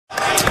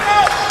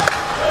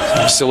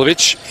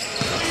Vasilijevic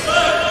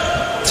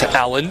to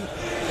Allen.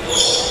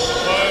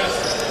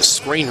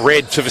 Screen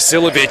red for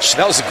Vasilijevic.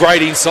 That was a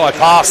great inside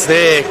pass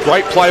there.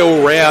 Great play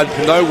all round.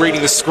 No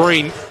reading the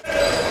screen.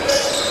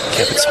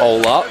 Kepic's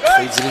hole up.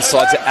 Feeds it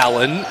inside to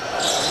Allen.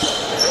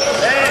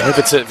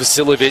 Over to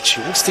Vasilijevic,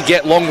 who looks to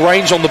get long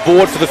range on the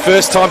board for the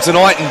first time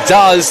tonight and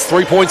does.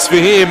 3 points for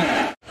him.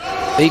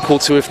 Equal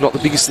to, if not the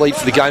biggest lead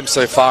for the game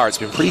so far. It's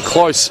been pretty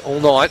close all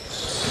night.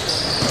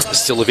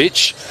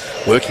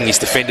 Vasilijevic working his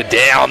defender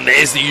down.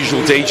 There's the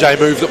usual DJ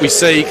move that we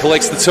see.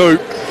 Collects the two.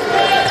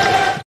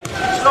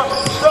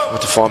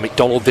 Tried to find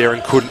McDonald there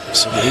and couldn't.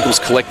 So the Eagles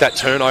collect that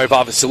turnover.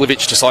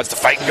 Vasilijevic decides to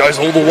fake and goes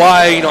all the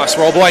way. Nice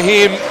roll by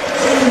him.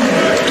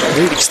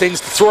 Lead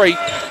extends to 3.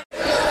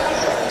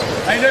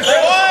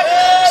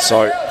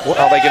 So, what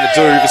are they going to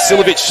do?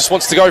 Vasilijevic just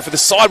wants to go for the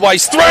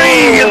sideways 3,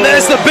 and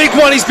there's the big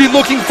one he's been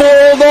looking for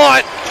all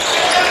night.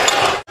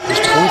 Those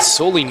points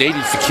sorely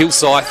needed for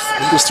Kilsyth.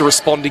 Eagles to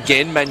respond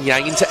again.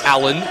 Manyang into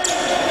Allen.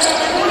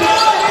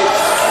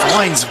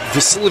 Finds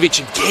Vasilijevic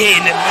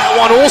again, and that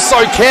one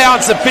also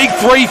counts. A big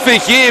 3 for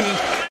him.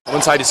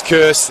 Commentator's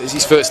curse. There's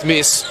his first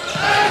miss.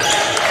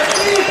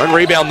 Don't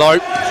rebound though.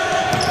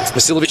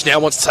 Vasilijevic now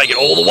wants to take it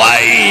all the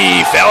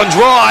way. Foul and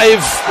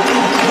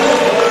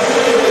drive.